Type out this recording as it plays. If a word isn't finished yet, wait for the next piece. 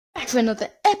for another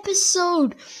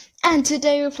episode, and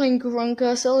today we're playing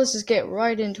Krunker, so let's just get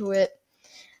right into it.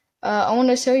 I want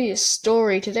to tell you a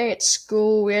story. Today at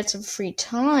school we had some free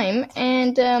time,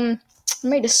 and I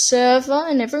made a server,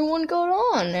 and everyone got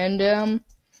on, and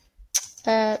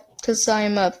because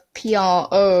I'm a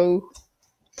PRO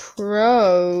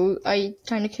pro, I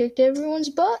kind of kicked everyone's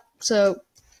butt, so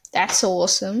that's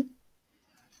awesome.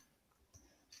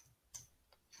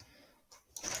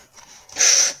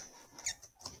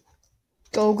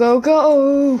 Go, go,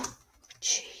 go!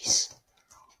 Jeez.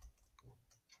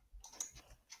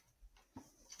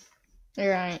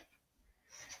 Alright.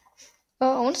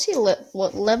 I want to see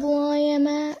what level I am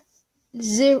at.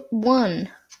 1.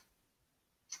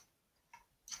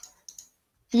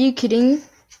 Are you kidding?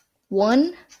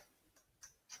 1?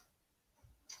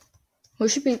 What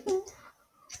should be...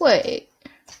 Wait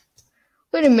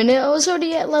a minute, I was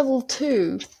already at level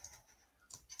 2.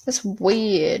 That's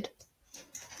weird.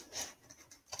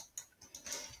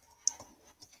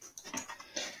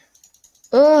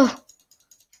 Ugh.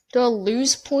 Do I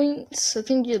lose points? I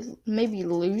think you maybe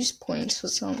lose points for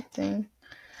something.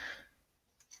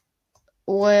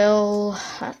 Well,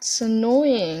 that's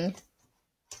annoying.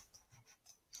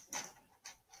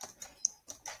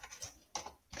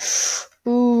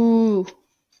 Ooh.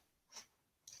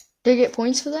 Did I get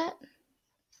points for that?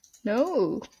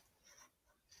 No.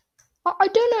 I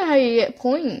don't know how you get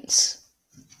points.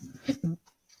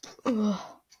 Ugh.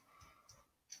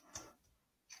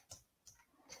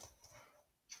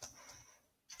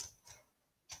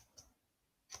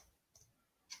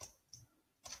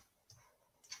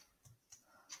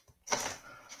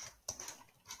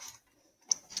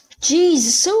 Jeez,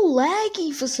 it's so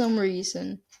laggy for some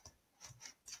reason.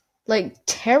 Like,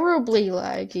 terribly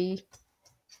laggy.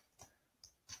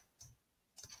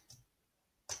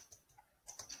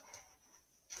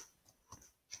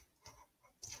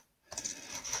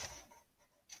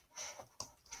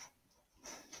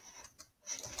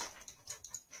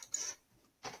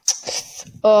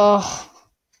 Oh.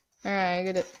 Alright, I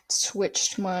gotta switch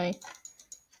to my...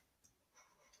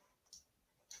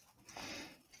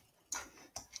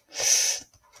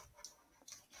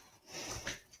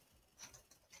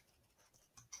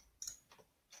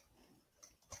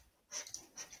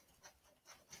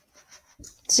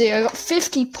 See, I got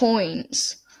 50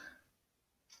 points.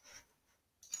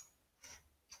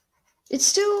 It's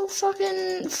still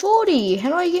fucking 40. How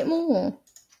do I get more?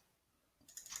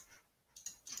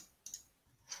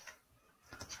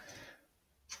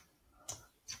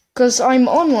 Because I'm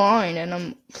online and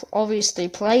I'm obviously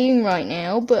playing right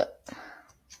now, but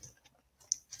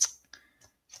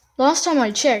last time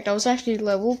I checked, I was actually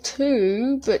level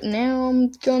 2, but now I'm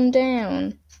gone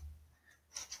down.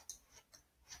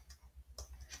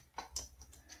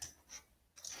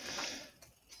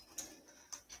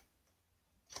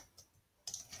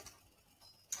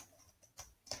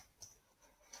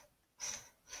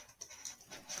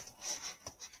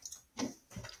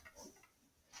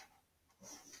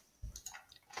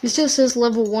 It still says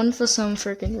level 1 for some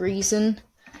freaking reason.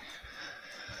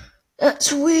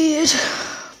 That's weird.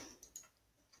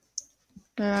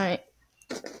 Alright.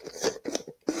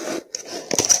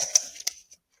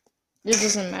 It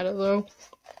doesn't matter though.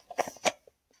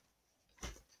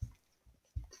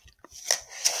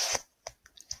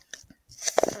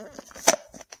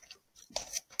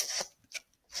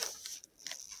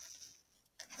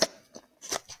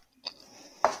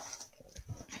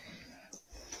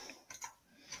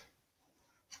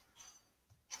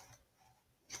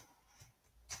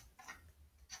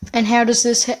 And how does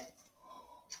this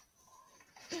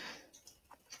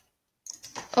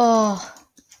Oh.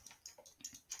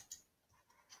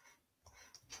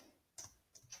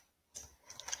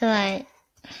 Alright.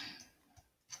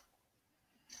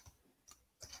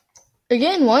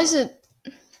 Again, why is it...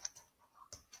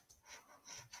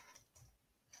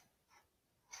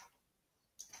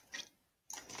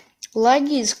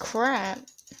 Laggy as crap.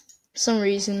 For some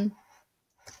reason.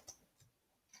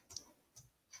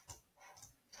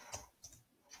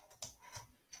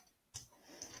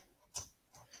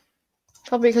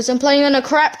 Probably because I'm playing on a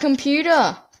crap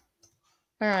computer.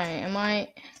 Alright, I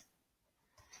might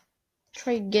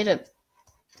try to get it,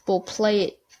 or play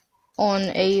it on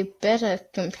a better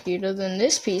computer than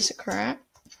this piece of crap.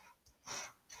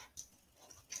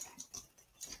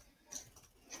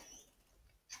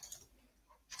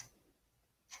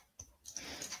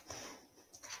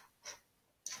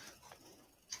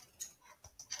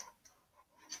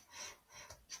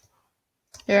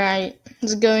 Alright,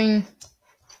 it's going...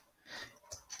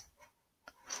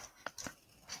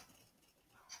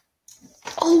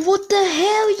 Oh, what the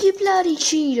hell, you bloody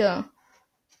cheater!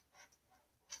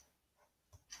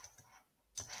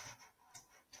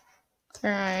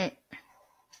 Alright.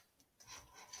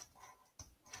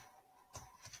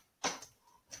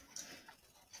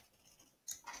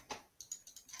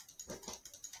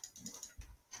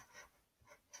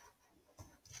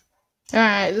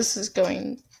 Alright, this is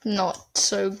going not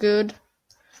so good.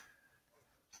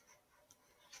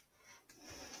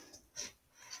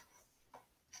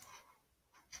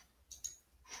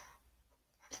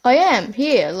 I am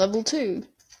here, level 2.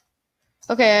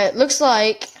 Okay, it looks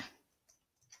like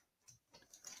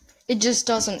it just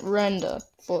doesn't render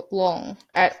for long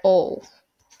at all.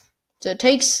 So it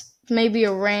takes maybe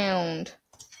a round.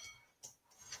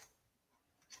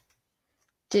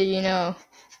 Did you know?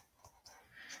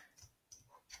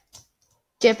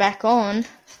 Get back on.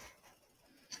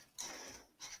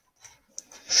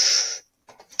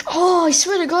 Oh, I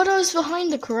swear to God, I was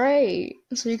behind the crate,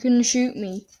 so you couldn't shoot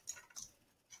me.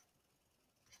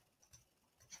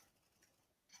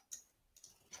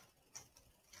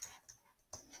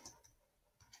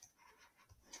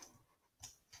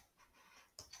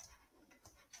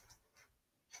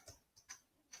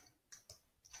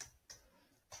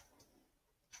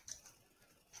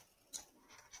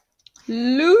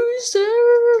 Loser!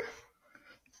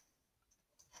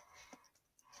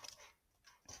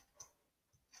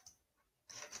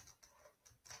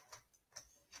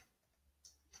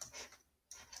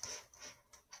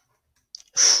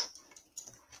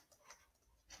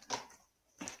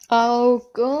 Oh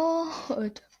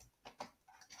God.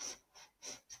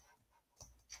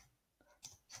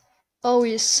 Oh,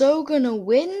 you're so gonna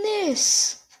win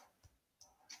this.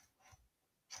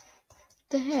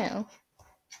 The hell?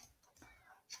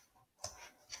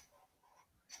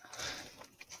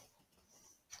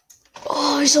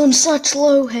 Oh, he's on such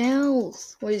low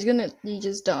health. Well, he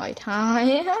just died.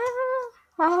 Ha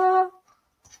ha.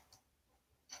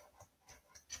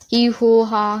 Hee-hoo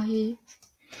ha hee.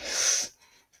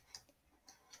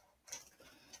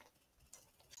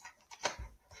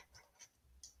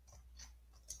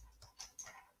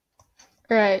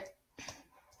 Right.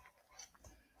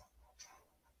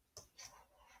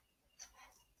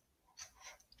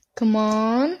 Come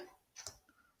on.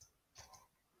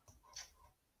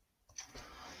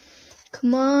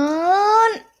 Come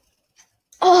on.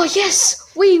 Oh,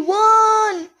 yes! We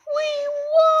won! We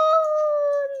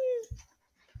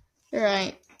won!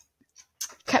 Right.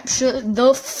 Capture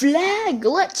the flag!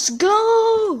 Let's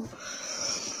go!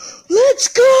 Let's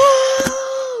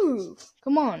go!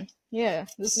 Come on. Yeah,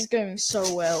 this is going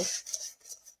so well.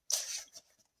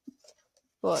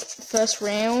 What, first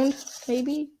round,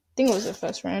 maybe? I think it was the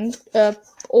first round.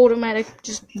 Automatic,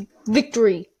 just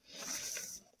victory.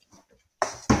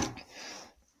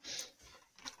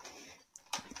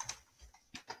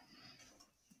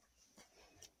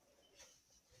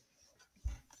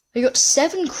 I got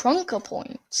 7 Krunker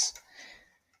points.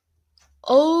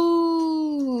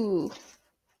 Oh.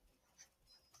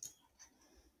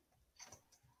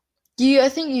 I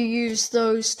think you use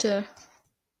those to...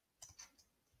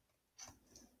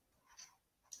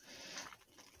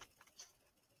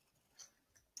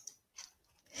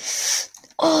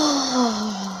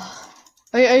 Oh.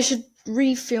 I should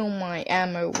refill my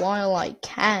ammo while I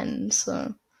can,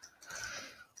 so...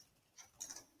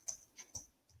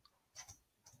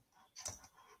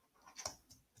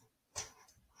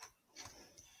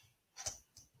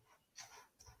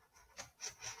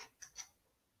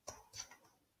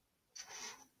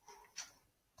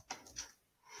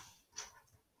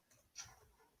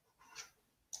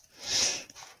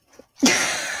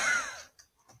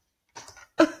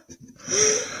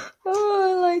 Oh,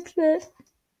 I like that.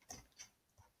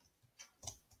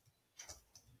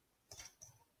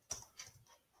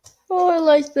 Oh, I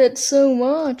like that so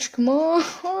much. Come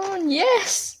on,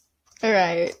 yes. All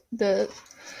right,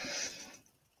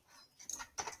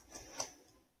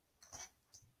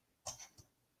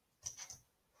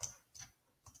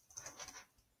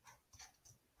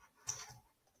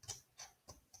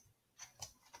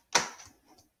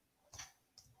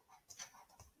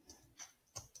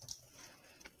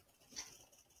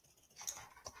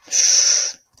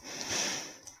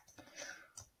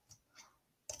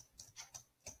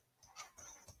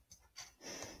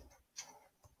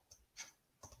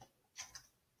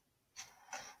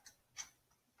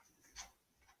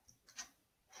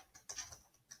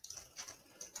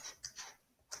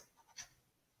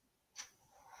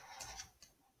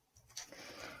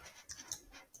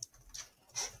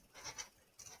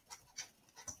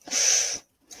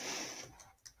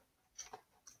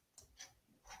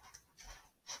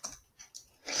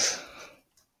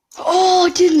 Oh, I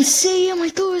didn't see him. I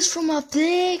thought it was from up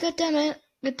there. God damn it.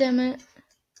 God damn it.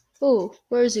 Oh,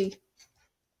 where is he?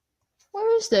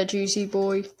 Where is that juicy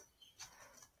boy?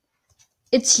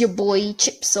 It's your boy,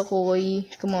 Chips Ahoy.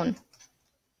 Come on.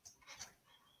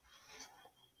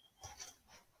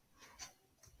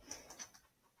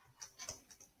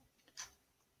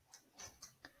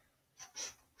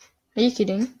 Are you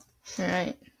kidding?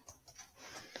 Alright.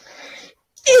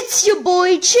 It's your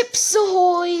boy, Chips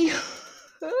Ahoy!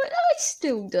 I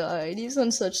still died. He's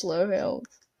on such low health.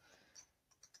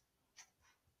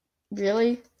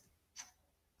 Really?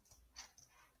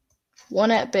 1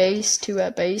 at base, 2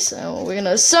 at base. Oh, we're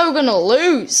gonna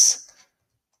lose!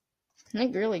 I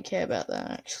don't really care about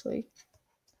that, actually.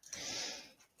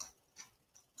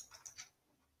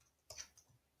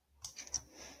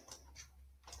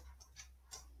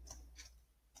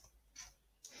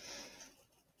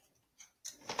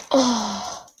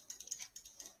 Oh.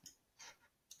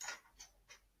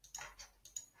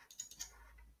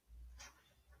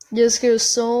 Let's go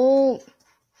assault.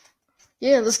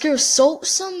 Yeah, let's go assault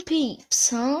some peeps,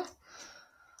 huh?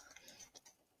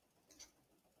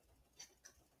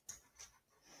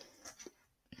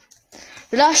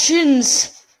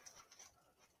 Russians!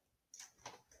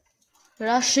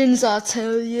 Russians, I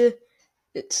tell you.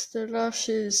 It's the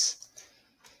Russians.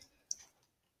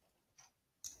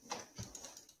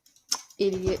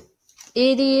 Idiot.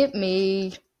 Idiot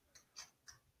me.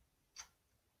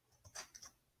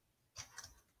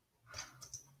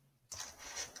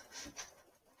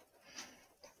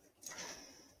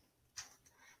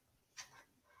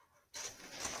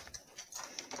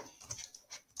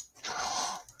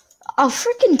 I'll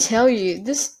freaking tell you,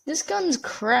 this gun's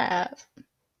crap.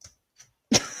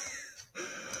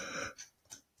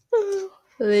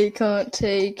 They can't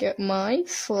take my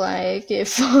flag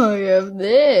if I have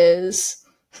this.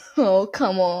 Oh,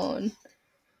 come on.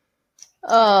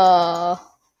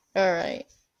 Alright.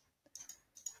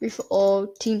 Free for all,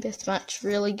 team deathmatch,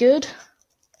 really good.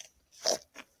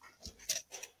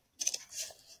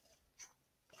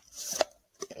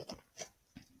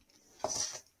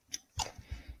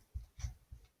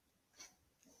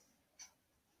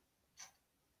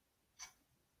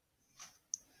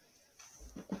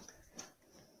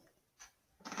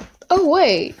 Oh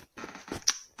wait,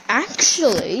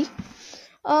 actually,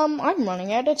 I'm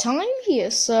running out of time here,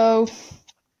 so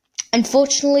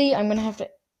unfortunately, I'm gonna have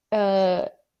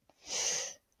to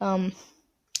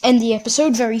end the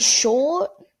episode very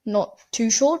short, not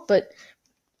too short, but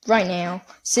right now,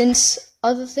 since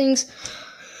other things.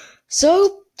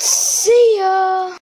 So, see ya!